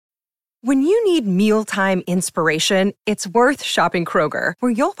When you need mealtime inspiration, it's worth shopping Kroger,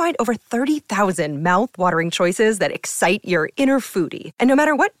 where you'll find over 30,000 mouth-watering choices that excite your inner foodie. And no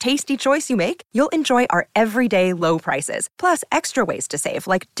matter what tasty choice you make, you'll enjoy our everyday low prices, plus extra ways to save,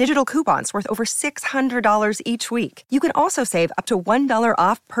 like digital coupons worth over $600 each week. You can also save up to $1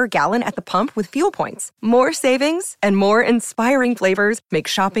 off per gallon at the pump with fuel points. More savings and more inspiring flavors make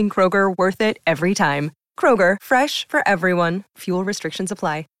shopping Kroger worth it every time. Kroger, fresh for everyone. Fuel restrictions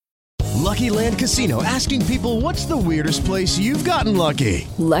apply. Lucky Land Casino, asking people, what's the weirdest place you've gotten lucky?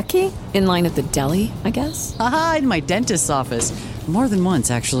 Lucky? In line at the deli, I guess? Aha, in my dentist's office. More than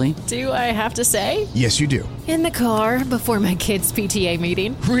once, actually. Do I have to say? Yes, you do. In the car before my kids' PTA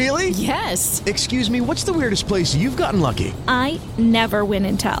meeting. Really? Yes. Excuse me, what's the weirdest place you've gotten lucky? I never win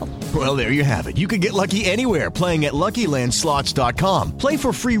and tell. Well, there you have it. You can get lucky anywhere, playing at LuckyLandSlots.com. Play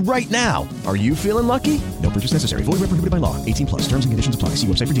for free right now. Are you feeling lucky? No purchase necessary. Void where prohibited by law. 18 plus. Terms and conditions apply. See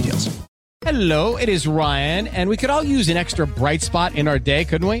website for details. Hello, it is Ryan, and we could all use an extra bright spot in our day,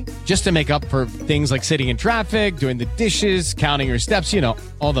 couldn't we? Just to make up for things like sitting in traffic, doing the dishes, counting your steps, you know,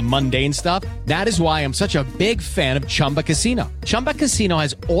 all the mundane stuff. That is why I'm such a big fan of Chumba Casino. Chumba Casino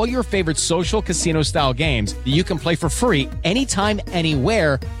has all your favorite social casino-style games that you can play for free anytime,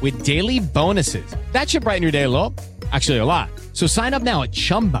 anywhere with daily bonuses. That should brighten your day a little. Actually, a lot. So sign up now at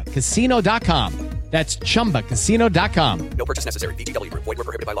ChumbaCasino.com. That's ChumbaCasino.com. No purchase necessary. VGW Group. Void where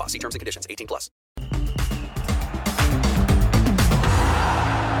prohibited by law. See terms and conditions. 18 plus.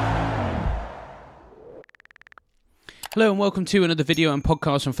 Hello and welcome to another video and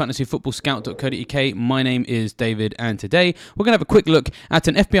podcast from fantasyfootballscout.co.uk. My name is David, and today we're going to have a quick look at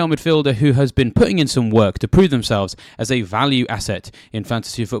an FPL midfielder who has been putting in some work to prove themselves as a value asset in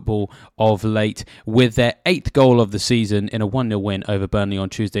fantasy football of late, with their 8th goal of the season in a 1-0 win over Burnley on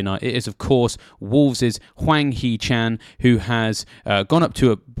Tuesday night. It is, of course, Wolves' Hwang Hee-Chan, who has gone up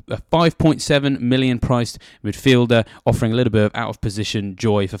to a 5.7 million priced midfielder, offering a little bit of out-of-position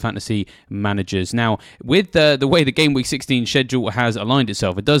joy for fantasy managers. Now, with the way the game week 16 schedule has aligned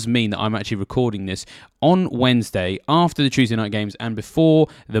itself, it does mean that I'm actually recording this on Wednesday after the Tuesday night games and before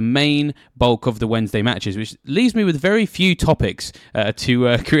the main bulk of the Wednesday matches, which leaves me with very few topics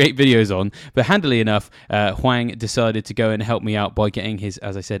to create videos on. But handily enough, Hwang decided to go and help me out by getting his,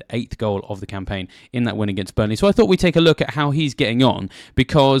 as I said, 8th goal of the campaign in that win against Burnley. So I thought we'd take a look at how he's getting on,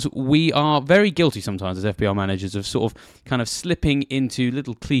 because we are very guilty sometimes as FPL managers of sort of kind of slipping into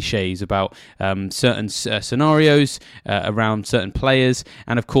little cliches about certain scenarios around certain players.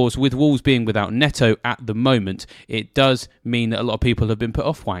 And of course, with Wolves being without Neto at the moment, it does mean that a lot of people have been put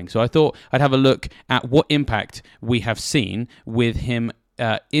off Hwang. So I thought I'd have a look at what impact we have seen with him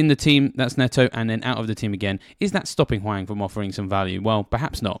in the team, that's Neto, and then out of the team again. Is that stopping Hwang from offering some value? Well,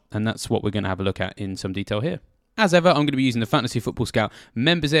 perhaps not. And that's what we're going to have a look at in some detail here. As ever, I'm going to be using the Fantasy Football Scout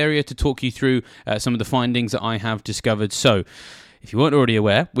members area to talk you through some of the findings that I have discovered. So, if you weren't already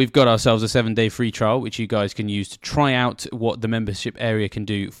aware, we've got ourselves a 7-day free trial, which you guys can use to try out what the membership area can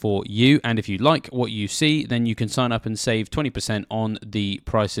do for you. And if you like what you see, then you can sign up and save 20% on the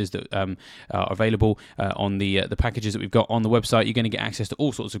prices that are available on the packages that we've got on the website. You're going to get access to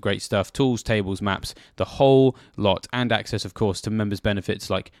all sorts of great stuff, tools, tables, maps, the whole lot, and access, of course, to members'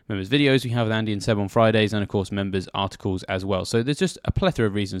 benefits like members' videos we have with Andy and Seb on Fridays, and, of course, members' articles as well. So there's just a plethora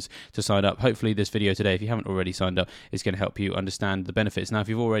of reasons to sign up. Hopefully this video today, if you haven't already signed up, is going to help you understand the benefits. Now, if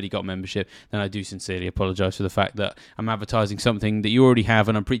you've already got membership, then I do sincerely apologise for the fact that I'm advertising something that you already have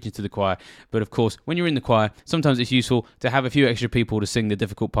and I'm preaching to the choir. But of course, when you're in the choir, sometimes it's useful to have a few extra people to sing the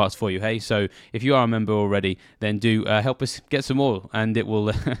difficult parts for you, hey? So if you are a member already, then do help us get some more, and it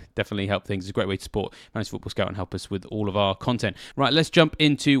will definitely help things. It's a great way to support Fantasy Football Scout and help us with all of our content. Right, let's jump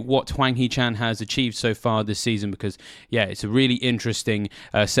into what Hwang Hee-Chan has achieved so far this season, because, yeah, it's a really interesting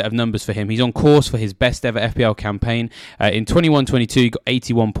set of numbers for him. He's on course for his best ever FPL campaign. In 21-22, he got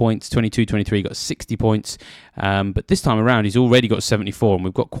 81 points. 22-23, he got 60 points. But this time around, he's already got 74, and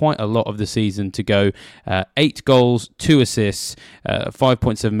we've got quite a lot of the season to go. 8 goals, 2 assists,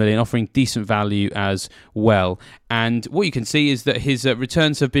 5.7 million, offering decent value as well. And what you can see is that his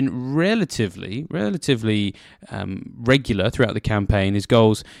returns have been relatively regular throughout the campaign. His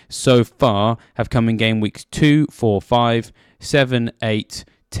goals so far have come in game weeks 2, 4, 5, 7, 8,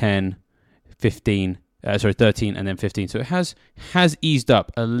 10, 15, 13 and then 15. So it has eased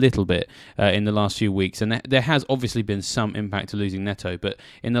up a little bit in the last few weeks, and there has obviously been some impact to losing Neto. But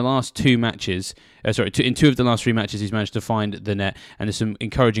in the last two matches, in two of the last three matches, he's managed to find the net, and there's some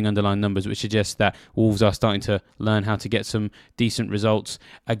encouraging underlying numbers which suggest that Wolves are starting to learn how to get some decent results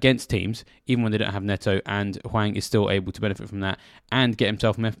against teams, even when they don't have Neto, and Hwang is still able to benefit from that and get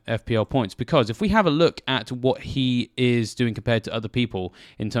himself FPL points. Because if we have a look at what he is doing compared to other people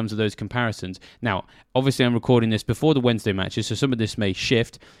in terms of those comparisons, now, obviously, I'm recording this before the Wednesday matches, so some of this may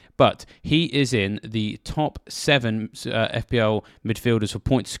shift, but he is in the top 7 FPL midfielders for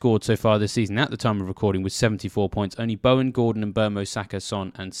points scored so far this season at the time of recording with 74 points. Only Bowen, Gordon and Burmo, Saka,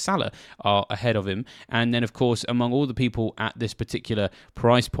 Son and Salah are ahead of him. And then, of course, among all the people at this particular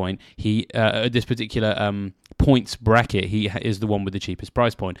price point, points bracket, he is the one with the cheapest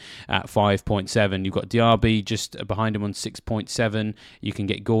price point at 5.7. You've got Diaby just behind him on 6.7. You can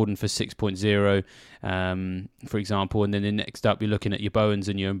get Gordon for 6.0, for example, and then the next up you're looking at your Bowens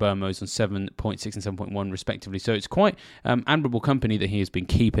and your Mbomos on 7.6 and 7.1 respectively. So it's quite admirable company that he has been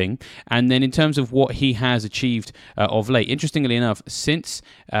keeping. And then in terms of what he has achieved of late, interestingly enough, since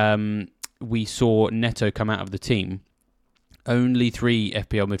we saw Neto come out of the team, only 3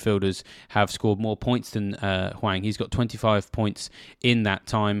 FPL midfielders have scored more points than Hwang. He's got 25 points in that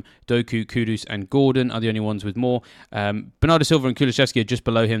time. Doku, Kudus and Gordon are the only ones with more. Bernardo Silva and Kulusevski are just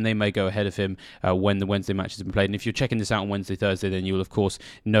below him. They may go ahead of him when the Wednesday matches have been played. And if you're checking this out on Wednesday, Thursday, then you'll, of course,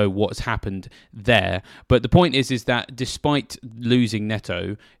 know what's happened there. But the point is that despite losing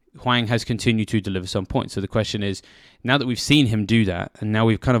Neto, Hwang has continued to deliver some points. So the question is, now that we've seen him do that, and now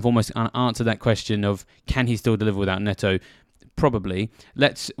we've kind of almost answered that question of can he still deliver without Neto? Probably.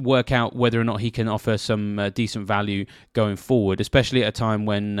 Let's work out whether or not he can offer some decent value going forward, especially at a time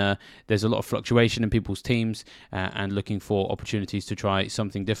when there's a lot of fluctuation in people's teams and looking for opportunities to try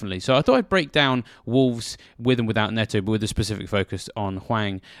something differently. So I thought I'd break down Wolves with and without Neto, but with a specific focus on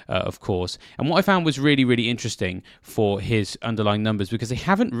Hwang, of course. And what I found was really, really interesting for his underlying numbers, because they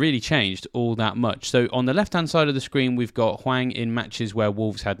haven't really changed all that much. So on the left-hand side of the screen, we've got Hwang in matches where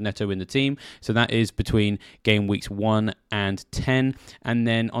Wolves had Neto in the team. So that is between game weeks 1 and 10, and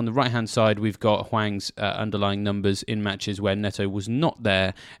then on the right hand side we've got Hwang's underlying numbers in matches where Neto was not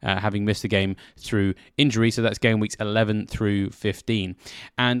there, having missed a game through injury. So that's game weeks 11 through 15.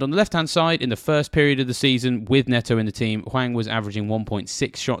 And on the left hand side, in the first period of the season with Neto in the team, Hwang was averaging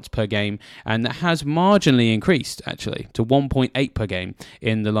 1.6 shots per game, and that has marginally increased actually to 1.8 per game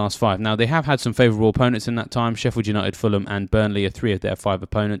in the last 5. Now they have had some favourable opponents in that time. Sheffield United, Fulham and Burnley are 3 of their 5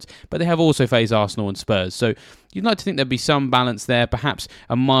 opponents, but they have also faced Arsenal and Spurs. So you'd like to think there'd be some balance there, perhaps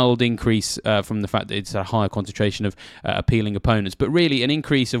a mild increase from the fact that it's a higher concentration of appealing opponents, but really an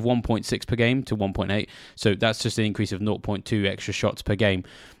increase of 1.6 per game to 1.8. So that's just an increase of 0.2 extra shots per game.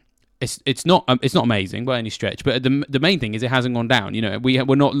 It's not amazing by any stretch, but the main thing is it hasn't gone down. You know,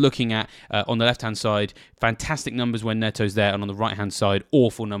 we're not looking at on the left hand side fantastic numbers when Neto's there, and on the right hand side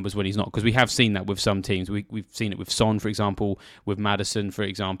awful numbers when he's not, because we have seen that with some teams. We've seen it with Son, for example, with Maddison, for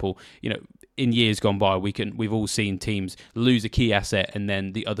example. You know, in years gone by, we've all seen teams lose a key asset and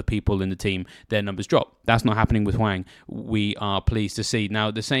then the other people in the team, their numbers drop. That's not happening with Hwang. We are pleased to see.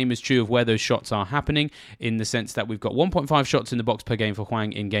 Now, the same is true of where those shots are happening, in the sense that we've got 1.5 shots in the box per game for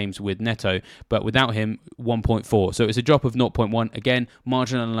Hwang in games with Neto, but without him, 1.4. So it's a drop of 0.1. Again,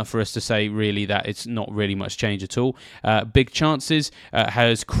 marginal enough for us to say really that it's not really much change at all. Big chances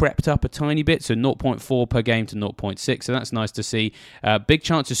has crept up a tiny bit, so 0.4 per game to 0.6. So that's nice to see. Big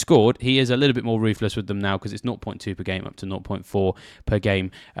chances scored, he is a little bit more ruthless with them now, because it's 0.2 per game up to 0.4 per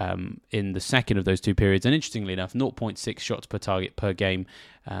game in the second of those two periods. And interestingly enough, 0.6 shots per target per game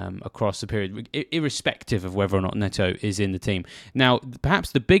across the period, irrespective of whether or not Neto is in the team. Now,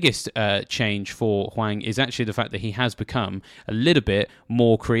 perhaps the biggest change for Hwang is actually the fact that he has become a little bit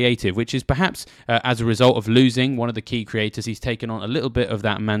more creative, which is perhaps as a result of losing one of the key creators. He's taken on a little bit of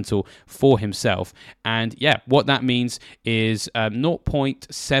that mantle for himself. And yeah, what that means is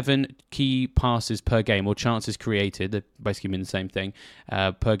 0.7 key passes per game, or chances created, they basically mean the same thing,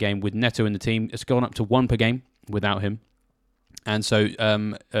 per game with Neto in the team. It's gone up to 1 per game without him. And so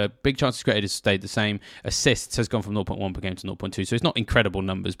big chances created has stayed the same. Assists has gone from 0.1 per game to 0.2. So it's not incredible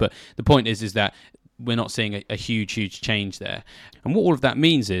numbers, but the point is that we're not seeing a huge change there. And what all of that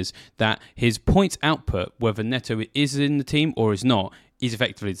means is that his points output, whether Neto is in the team or is not, is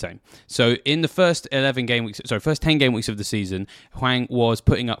effectively the same. So in the first 10 game weeks of the season, Hwang was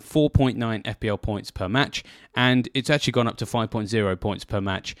putting up 4.9 FPL points per match, and it's actually gone up to 5.0 points per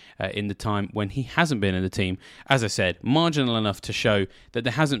match in the time when he hasn't been in the team. As I said, marginal enough to show that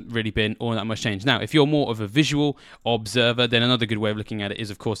there hasn't really been all that much change. Now, if you're more of a visual observer, then another good way of looking at it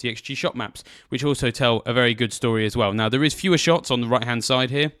is, of course, the XG shot maps, which also tell a very good story as well. Now, there is fewer shots on the right-hand side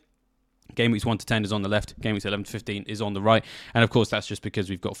here. Game weeks 1 to 10 is on the left, game weeks 11 to 15 is on the right, and of course that's just because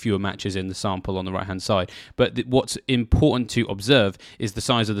we've got fewer matches in the sample on the right hand side. But what's important to observe is the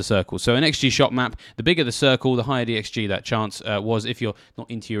size of the circle. So an XG shot map, the bigger the circle, the higher the XG that chance was. If you're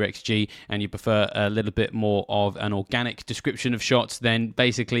not into your XG and you prefer a little bit more of an organic description of shots, then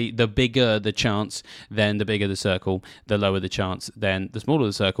basically the bigger the chance, then the bigger the circle, the lower the chance, then the smaller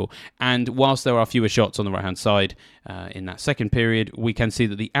the circle. And whilst there are fewer shots on the right hand side in that second period, we can see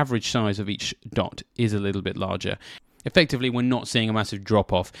that the average size of each dot is a little bit larger. Effectively, we're not seeing a massive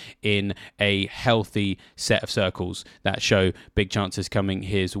drop-off in a healthy set of circles that show big chances coming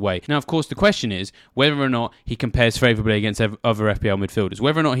his way. Now, of course, the question is whether or not he compares favourably against other FPL midfielders.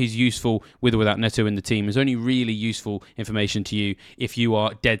 Whether or not he's useful with or without Neto in the team is only really useful information to you if you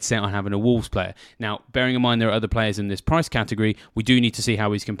are dead set on having a Wolves player. Now, bearing in mind there are other players in this price category, we do need to see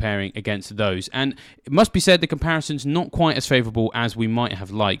how he's comparing against those. And it must be said the comparison's not quite as favourable as we might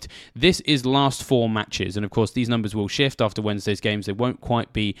have liked. This is last 4 matches, and of course these numbers will shift after Wednesday's games. They won't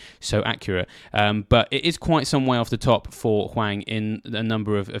quite be so accurate, but it is quite some way off the top for Hwang in a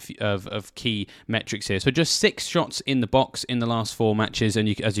number of key metrics here. So just 6 shots in the box in the last 4 matches, and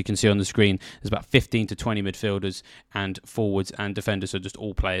as you can see on the screen, there's about 15 to 20 midfielders and forwards and defenders, so just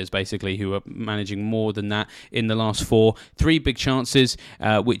all players basically who are managing more than that in the last 4. 3 big chances,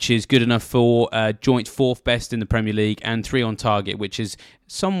 which is good enough for joint 4th best in the Premier League, and 3 on target, which is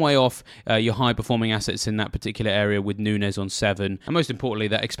some way off your high-performing assets in that particular area with Nunes on 7. And most importantly,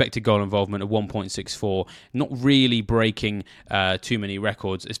 that expected goal involvement of 1.64, not really breaking too many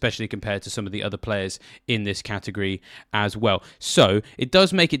records, especially compared to some of the other players in this category as well. So it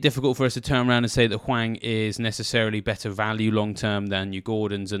does make it difficult for us to turn around and say that Hwang is necessarily better value long-term than your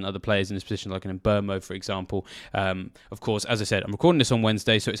Gordons and other players in this position, like an Mbermo, for example. Of course, as I said, I'm recording this on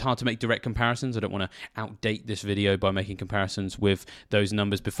Wednesday, so it's hard to make direct comparisons. I don't want to outdate this video by making comparisons with those numbers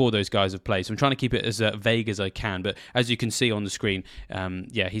before those guys have played, so I'm trying to keep it as vague as I can. But as you can see on the screen,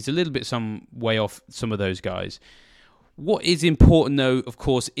 he's a little bit some way off some of those guys. What is important, though, of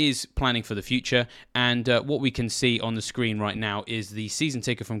course, is planning for the future. And what we can see on the screen right now is the season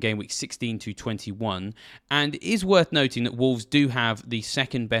ticker from game week 16 to 21. And it is worth noting that Wolves do have the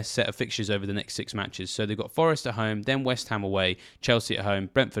second best set of fixtures over the next 6 matches. So they've got Forest at home, then West Ham away, Chelsea at home,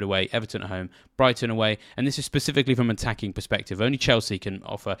 Brentford away, Everton at home, Brighton away. And this is specifically from an attacking perspective. Only Chelsea can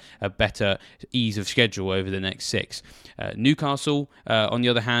offer a better ease of schedule over the next 6. Newcastle, on the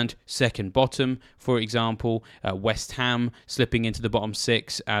other hand, second bottom, for example. West Ham slipping into the bottom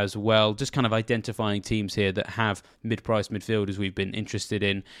 6 as well. Just kind of identifying teams here that have mid-priced midfielders we've been interested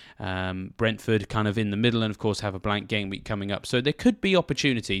in. Brentford kind of in the middle, and of course have a blank game week coming up. So there could be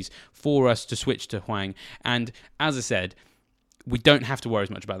opportunities for us to switch to Hwang. And as I said, we don't have to worry as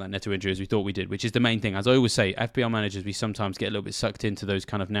much about that Neto injury as we thought we did, which is the main thing. As I always say, FPL managers, we sometimes get a little bit sucked into those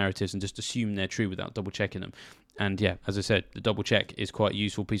kind of narratives and just assume they're true without double-checking them. And yeah, as I said, the double-check is quite a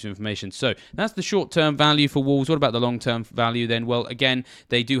useful piece of information. So that's the short-term value for Wolves. What about the long-term value then? Well, again,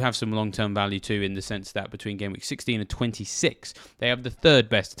 they do have some long-term value too, in the sense that between game week 16 and 26, they have the 3rd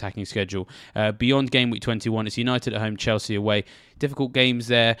best attacking schedule. Beyond game week 21, it's United at home, Chelsea away. Difficult games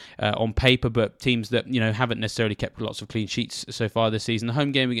there on paper, but teams that haven't necessarily kept lots of clean sheets so far this season. The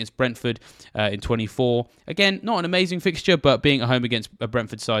home game against Brentford in 24. Again, not an amazing fixture, but being at home against a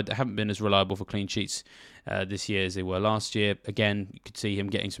Brentford side that haven't been as reliable for clean sheets this year as they were last year. Again, you could see him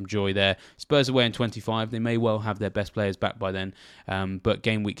getting some joy there. Spurs away in 25. They may well have their best players back by then, but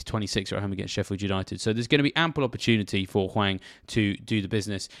game week 26 are at home against Sheffield United. So there's going to be ample opportunity for Hwang to do the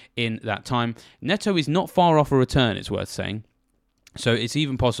business in that time. Neto is not far off a return, it's worth saying. So it's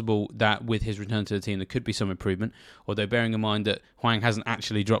even possible that with his return to the team, there could be some improvement. Although bearing in mind that Hwang hasn't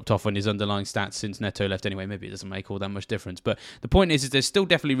actually dropped off on his underlying stats since Neto left anyway, maybe it doesn't make all that much difference. But the point is there's still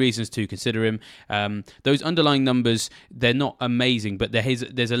definitely reasons to consider him. Those underlying numbers, they're not amazing, but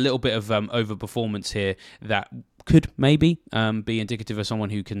there's a little bit of overperformance here that could maybe be indicative of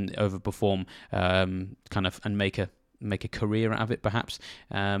someone who can overperform and make a career out of it, perhaps.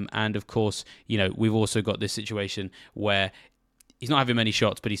 And of course, we've also got this situation where he's not having many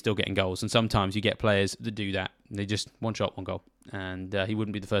shots, but he's still getting goals. And sometimes you get players that do that. They just one shot, one goal. and he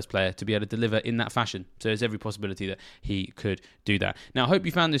wouldn't be the first player to be able to deliver in that fashion. So there's every possibility that he could do that. Now, I hope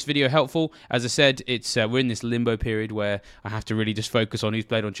you found this video helpful. As I said, it's we're in this limbo period where I have to really just focus on who's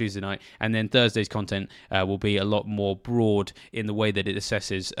played on Tuesday night, and then Thursday's content will be a lot more broad in the way that it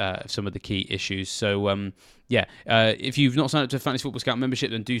assesses some of the key issues. So if you've not signed up to Fantasy Football Scout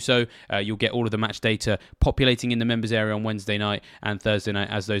membership, then do so. You'll get all of the match data populating in the members area on Wednesday night and Thursday night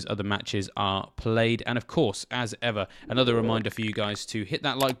as those other matches are played. And of course, as ever, another reminder for you guys to hit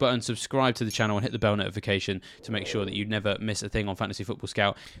that like button, subscribe to the channel, and hit the bell notification to make sure that you never miss a thing on Fantasy Football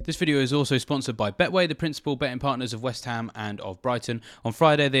Scout. This video is also sponsored by Betway, the principal betting partners of West Ham and of Brighton. On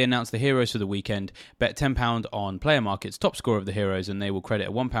Friday, they announced the heroes for the weekend. Bet £10 on Player Market's top scorer of the heroes, and they will credit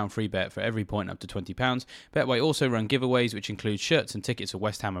a £1 free bet for every point up to £20. Betway also run giveaways, which include shirts and tickets for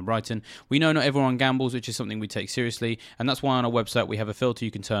West Ham and Brighton. We know not everyone gambles, which is something we take seriously, and that's why on our website we have a filter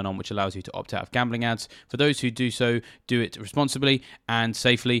you can turn on which allows you to opt out of gambling ads. For those who do so, do it responsibly and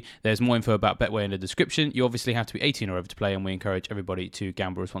safely. There's more info about Betway in the description. You obviously have to be 18 or over to play, and we encourage everybody to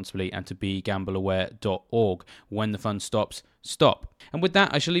gamble responsibly and to be gambleaware.org. When the fun stops, stop. And with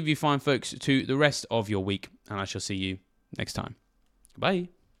that, I shall leave you fine folks to the rest of your week, and I shall see you next time. Bye.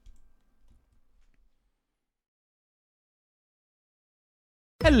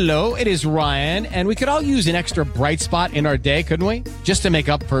 Hello, it is Ryan, and we could all use an extra bright spot in our day, couldn't we? Just to make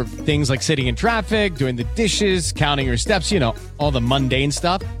up for things like sitting in traffic, doing the dishes, counting your steps, all the mundane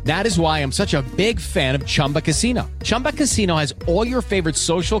stuff. That is why I'm such a big fan of Chumba Casino. Chumba Casino has all your favorite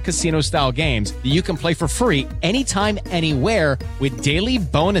social casino-style games that you can play for free anytime, anywhere with daily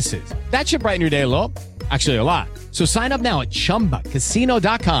bonuses. That should brighten your day a little. Actually, a lot. So sign up now at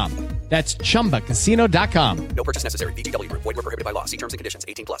ChumbaCasino.com. That's ChumbaCasino.com. No purchase necessary. VGW Group. Void where prohibited by law. See terms and conditions.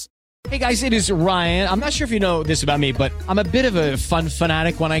 18+. Hey guys, it is Ryan. I'm not sure if you know this about me, but I'm a bit of a fun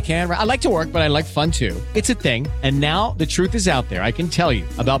fanatic when I can. I like to work, but I like fun too. It's a thing. And now the truth is out there. I can tell you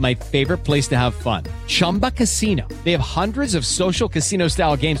about my favorite place to have fun. Chumba Casino. They have hundreds of social casino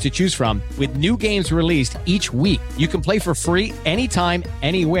style games to choose from with new games released each week. You can play for free anytime,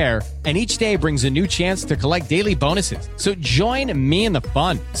 anywhere. And each day brings a new chance to collect daily bonuses. So join me in the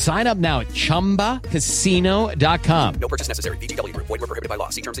fun. Sign up now at ChumbaCasino.com. No purchase necessary. VGW Group. Void where prohibited by law.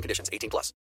 See terms and conditions. 18+.